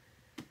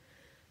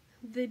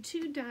the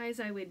 2 dies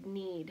I would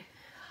need,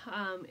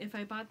 if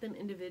I bought them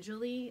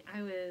individually,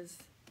 I was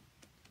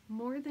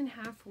more than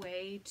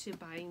halfway to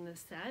buying the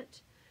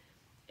set.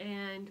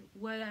 And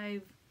what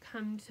I've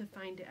come to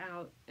find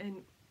out,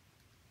 and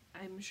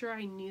I'm sure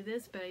I knew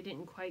this, but I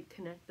didn't quite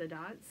connect the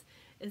dots,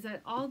 is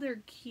that all their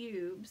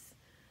cubes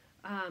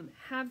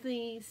have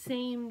the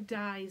same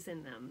dies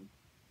in them,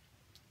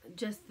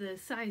 just the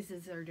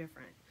sizes are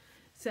different.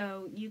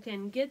 So you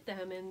can get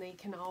them and they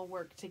can all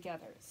work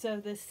together. So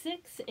the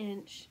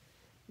 6-inch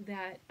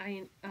that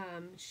I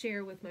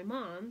share with my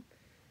mom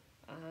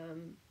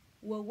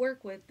will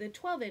work with the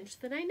 12-inch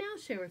that I now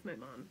share with my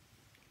mom,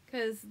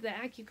 because the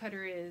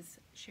AccuCutter is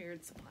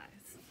shared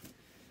supplies.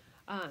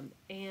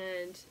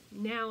 And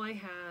now I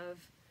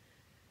have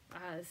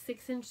a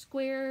 6-inch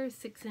square,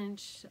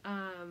 6-inch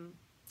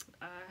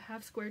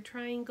half square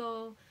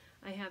triangle.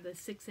 I have the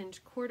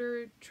 6-inch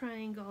quarter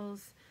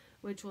triangles,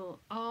 which will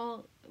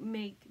all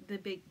make the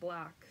big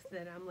block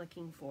that I'm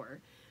looking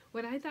for.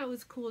 What I thought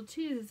was cool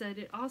too is that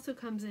it also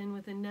comes in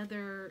with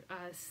another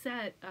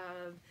set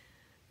of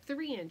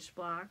 3-inch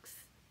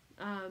blocks.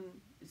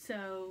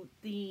 So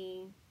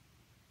the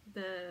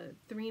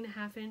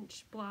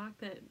 3.5-inch block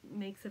that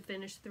makes a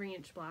finished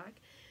 3-inch block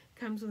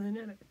comes with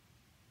another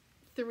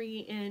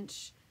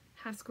 3-inch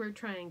half square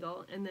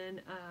triangle and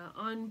then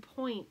on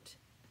point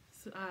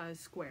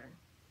square,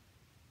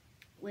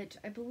 which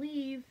I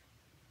believe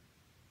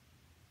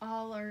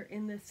all are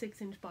in the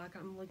 6-inch block.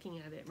 I'm looking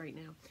at it right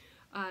now.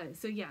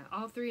 So yeah,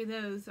 all 3 of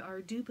those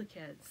are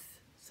duplicates.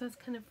 So it's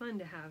kind of fun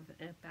to have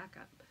a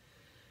backup.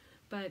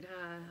 But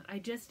I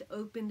just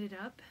opened it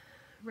up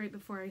right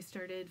before I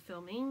started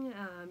filming,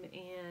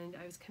 and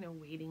I was kind of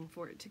waiting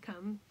for it to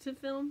come to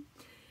film.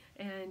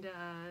 And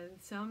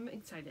so I'm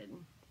excited.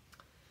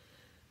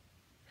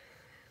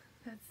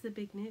 That's the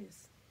big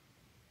news.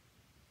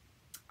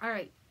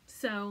 Alright,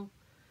 so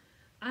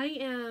I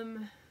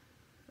am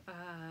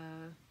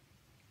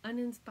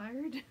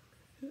uninspired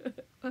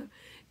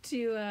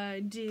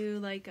to do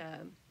like a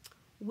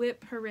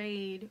whip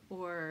parade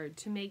or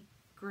to make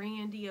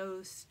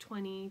grandiose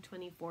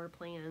 2024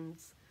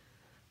 plans.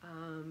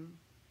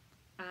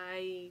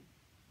 I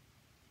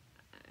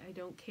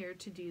don't care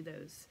to do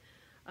those.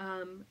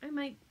 I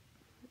might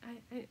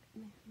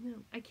no,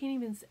 I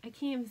can't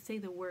even say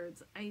the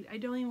words. I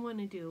don't even want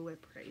to do a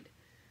whip parade.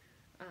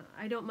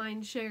 I don't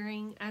mind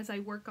sharing as I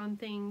work on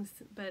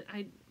things, but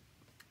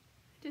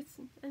it's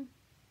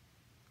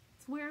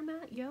where I'm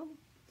at, yo.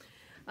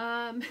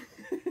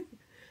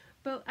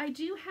 But I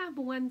do have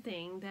one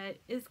thing that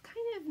is kind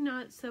of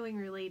not sewing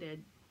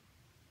related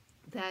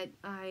that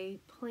I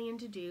plan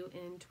to do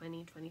in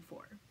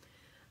 2024.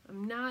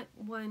 I'm not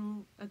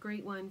a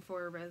great one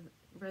for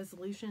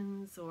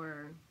resolutions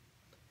or,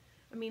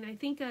 I mean, I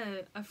think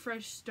a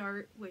fresh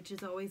start, which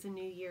is always a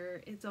new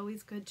year, it's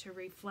always good to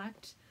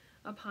reflect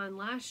upon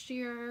last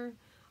year.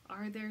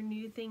 Are there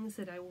new things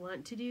that I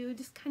want to do?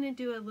 Just kind of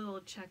do a little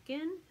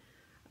check-in.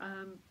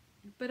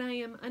 But I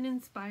am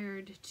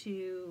uninspired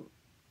to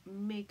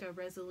make a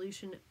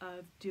resolution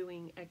of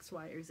doing X,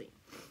 Y, or Z.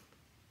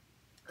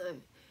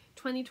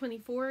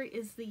 2024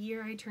 is the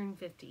year I turn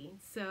 50,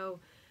 so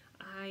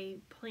I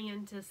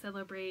plan to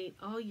celebrate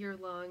all year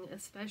long,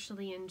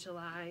 especially in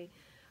July.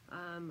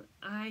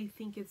 I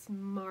think it's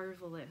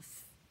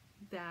marvelous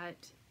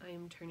that I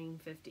am turning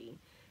 50,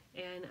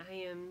 and I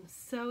am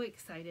so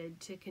excited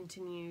to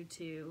continue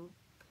to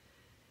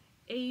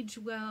age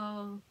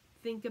well,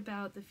 think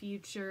about the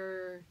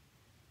future,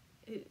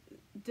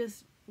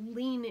 just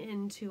lean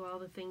into all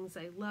the things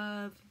I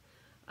love,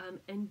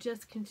 and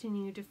just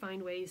continue to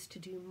find ways to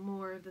do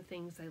more of the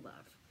things I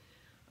love.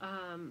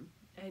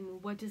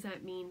 And what does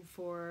that mean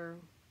for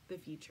the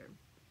future?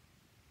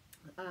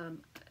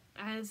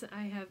 As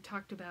I have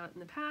talked about in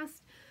the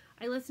past,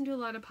 I listen to a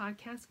lot of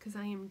podcasts because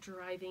I am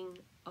driving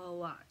a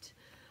lot.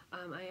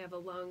 I have a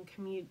long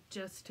commute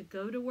just to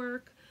go to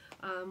work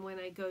when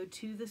I go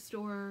to the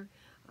store,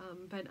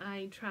 but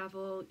I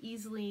travel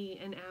easily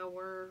an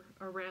hour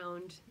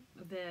around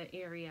the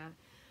area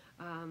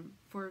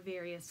for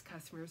various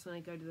customers when I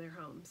go to their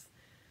homes.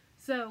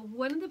 So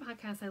one of the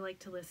podcasts I like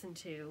to listen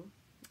to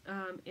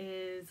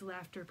is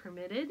Laughter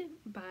Permitted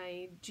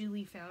by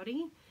Julie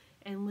Foudy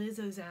and Liz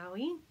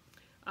Ozawi.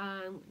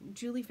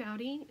 Julie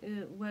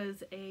Foudy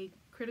was a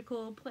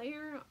critical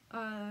player,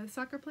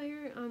 soccer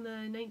player on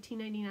the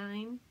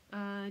 1999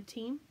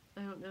 team.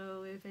 I don't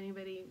know if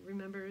anybody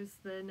remembers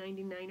the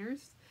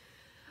 99ers.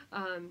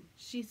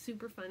 She's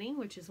super funny,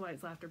 which is why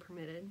it's Laughter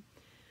Permitted.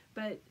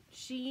 But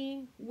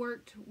she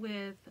worked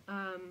with,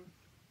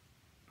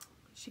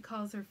 she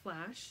calls her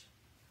Flash,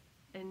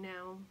 and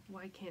now,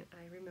 why can't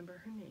I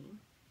remember her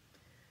name?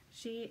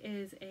 She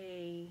is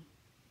a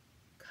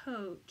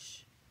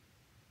coach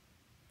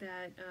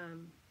that,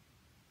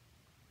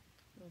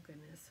 oh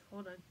goodness,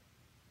 hold on.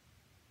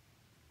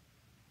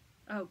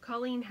 Oh,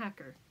 Colleen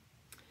Hacker.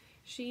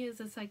 She is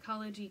a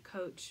psychology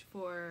coach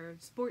for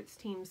sports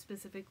teams,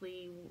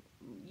 specifically,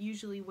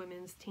 usually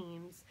women's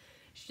teams.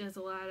 She does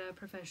a lot of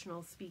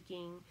professional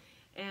speaking,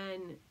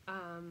 and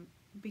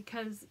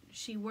because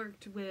she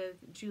worked with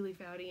Julie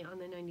Foudy on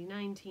the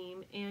 99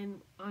 team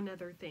and on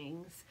other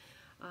things,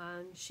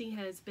 she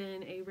has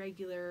been a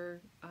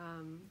regular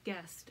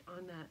guest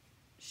on that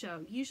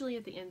show, usually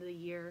at the end of the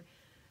year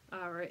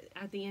or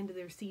at the end of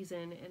their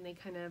season, and they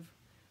kind of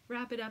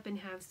wrap it up and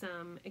have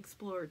some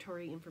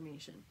exploratory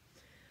information.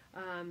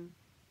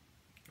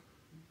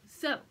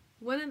 So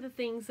one of the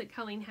things that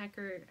Colleen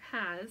Hacker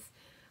has,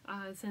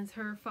 since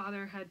her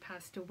father had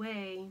passed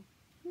away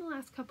in the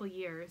last couple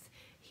years,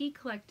 he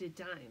collected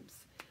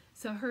dimes.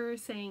 So her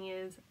saying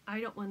is, I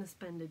don't want to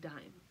spend a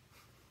dime.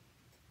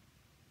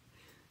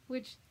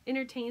 Which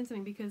entertains me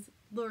because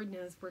Lord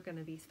knows we're going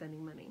to be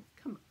spending money.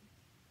 Come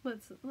on,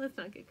 let's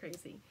not get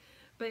crazy.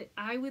 But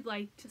I would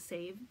like to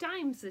save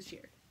dimes this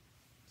year.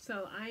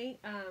 So I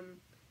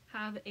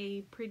have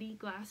a pretty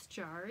glass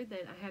jar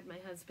that I had my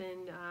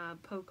husband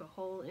poke a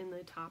hole in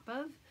the top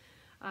of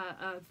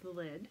the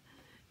lid.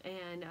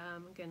 And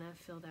I'm going to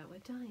fill that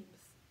with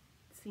dimes.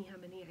 See how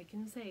many I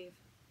can save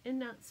and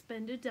not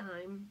spend a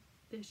dime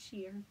this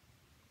year.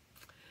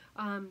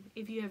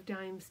 If you have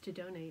dimes to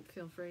donate,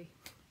 feel free.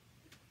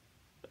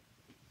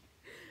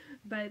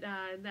 But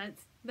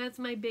that's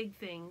my big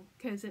thing,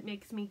 because it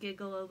makes me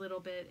giggle a little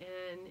bit,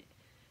 and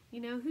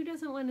you know, who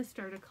doesn't want to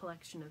start a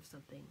collection of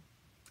something?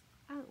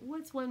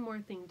 What's one more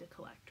thing to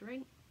collect,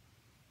 right?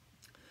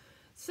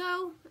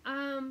 So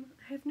I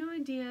have no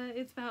idea.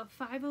 It's about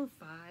 5:05.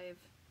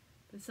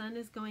 The sun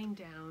is going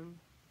down.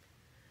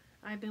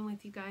 I've been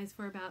with you guys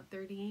for about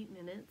 38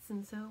 minutes,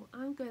 and so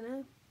I'm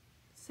gonna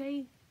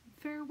say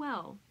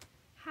farewell.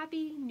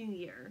 Happy New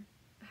Year.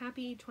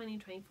 Happy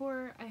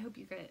 2024. I hope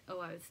you get a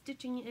lot of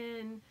stitching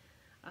in.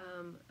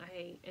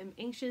 I am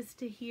anxious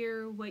to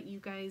hear what you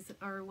guys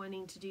are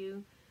wanting to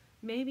do.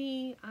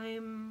 Maybe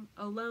I'm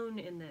alone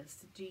in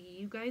this. Do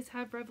you guys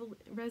have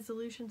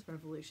resolutions?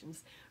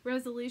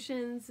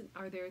 Resolutions?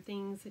 Are there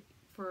things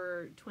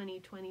for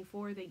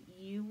 2024 that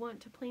you want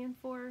to plan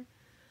for?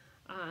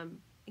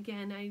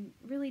 Again, I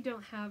really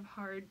don't have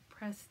hard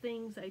pressed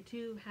things. I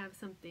do have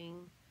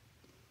something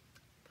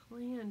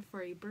planned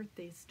for a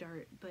birthday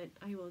start, but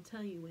I will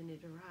tell you when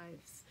it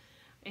arrives.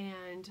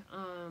 And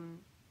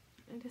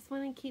I just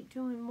want to keep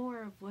doing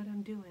more of what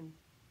I'm doing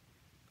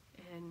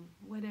and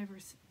whatever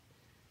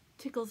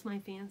tickles my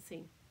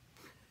fancy.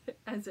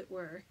 as it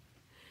were.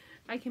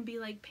 I can be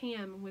like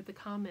Pam with the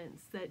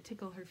comments that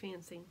tickle her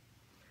fancy.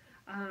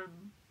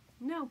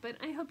 No, but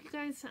I hope you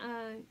guys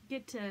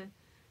get to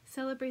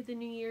celebrate the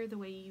new year the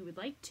way you would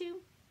like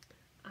to.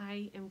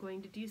 I am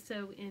going to do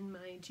so in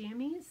my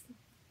jammies,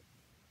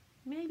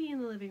 maybe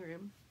in the living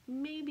room.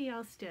 Maybe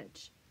I'll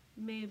stitch.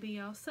 Maybe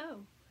I'll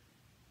sew.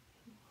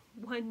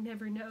 One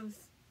never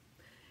knows.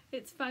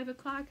 It's 5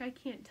 o'clock. I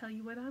can't tell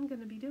you what I'm going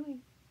to be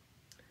doing.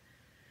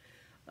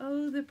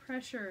 Oh, the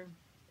pressure.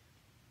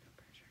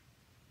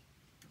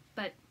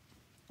 But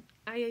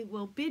I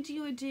will bid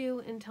you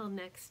adieu until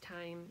next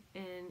time,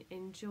 and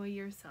enjoy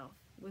yourself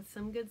with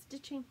some good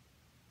stitching.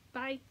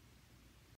 Bye.